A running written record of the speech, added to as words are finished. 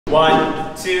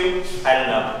1, 2, I don't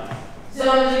know.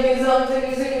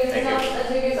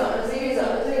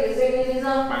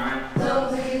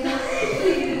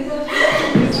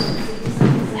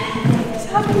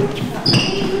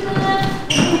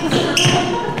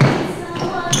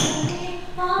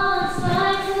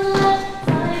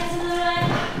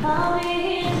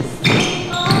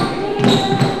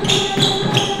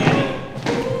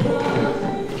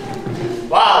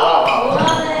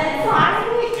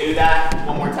 Do that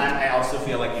one more time. I also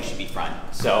feel like you should be front.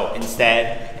 So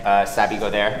instead, Sabi, go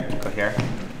there. Go here.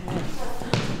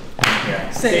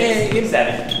 Here. 6,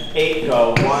 7, 8. Go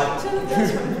 1. Side to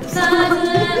the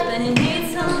left, and you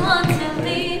need someone to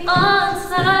lean on.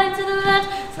 Side to the left,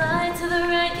 slide to the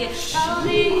right. Yeah, I'll be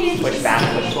here. Push back,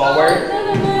 push forward.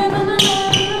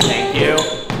 Thank you.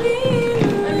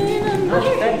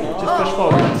 Just push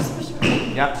forward.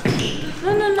 Yep.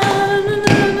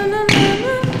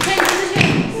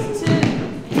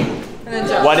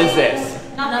 What is this?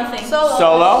 Nothing.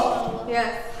 Solo?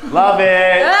 Yes. Love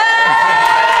it.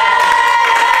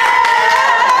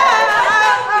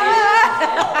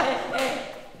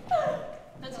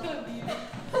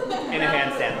 In a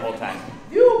handstand the whole time.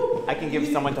 I can give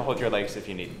someone to hold your legs if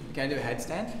you need. Can I do a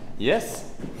headstand?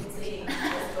 Yes.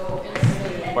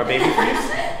 Or baby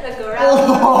freeze?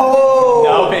 Oh!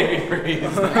 No baby freeze.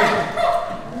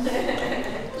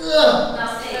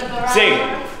 Sing.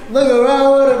 Look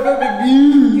around, what a perfect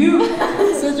view.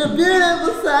 Such a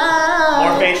beautiful sight.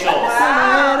 More facials.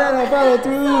 And I follow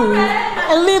through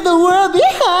and leave the world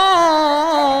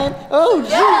behind. Oh,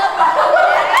 yeah.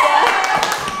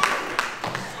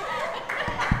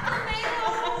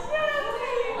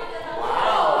 Wow.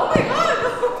 Oh my God.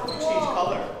 Change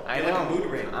color. I know. Like a mood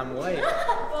ring. I'm white.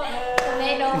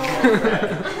 Tomato.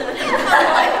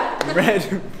 Red.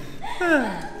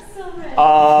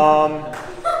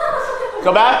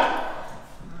 Go back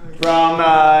from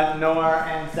Noor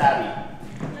and Sabi.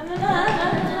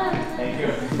 Thank you.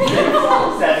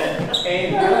 6,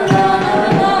 7,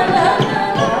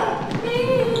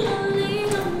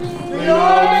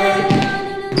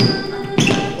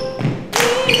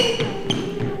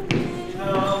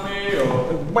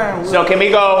 8. So can we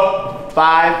go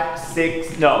 5,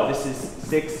 6? No, this is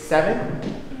 6, 7.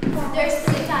 There's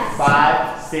 6 guys.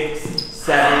 5, 6,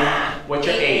 7. What's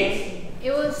your 8?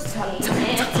 It was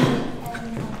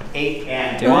 8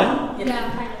 and 1.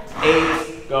 Yeah.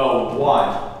 8. Go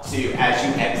 1, 2 as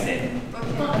you exit.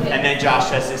 And then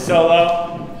Josh does his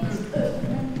solo.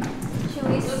 Should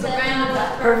we set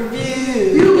Her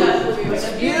view. It's a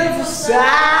beautiful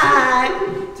sight.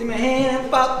 Take my hand and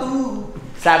fall through.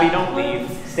 Sabi, don't leave.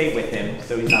 Stay with him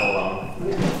so he's not alone.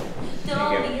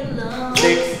 Don't be alone.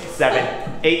 6,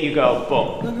 7, 8. You go.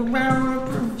 Boom. Look around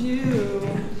her view.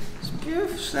 It's a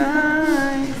beautiful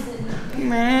sight. Take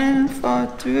my hand and fall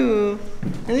through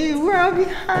and leave the world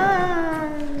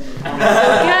behind.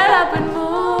 Get up and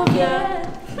move, yeah.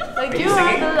 Like you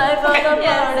are the life of the party.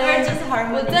 Yes, we're just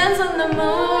harmony. We'll dance on the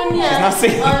moon, yeah. She's not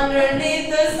singing. Underneath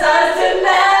the stars tonight.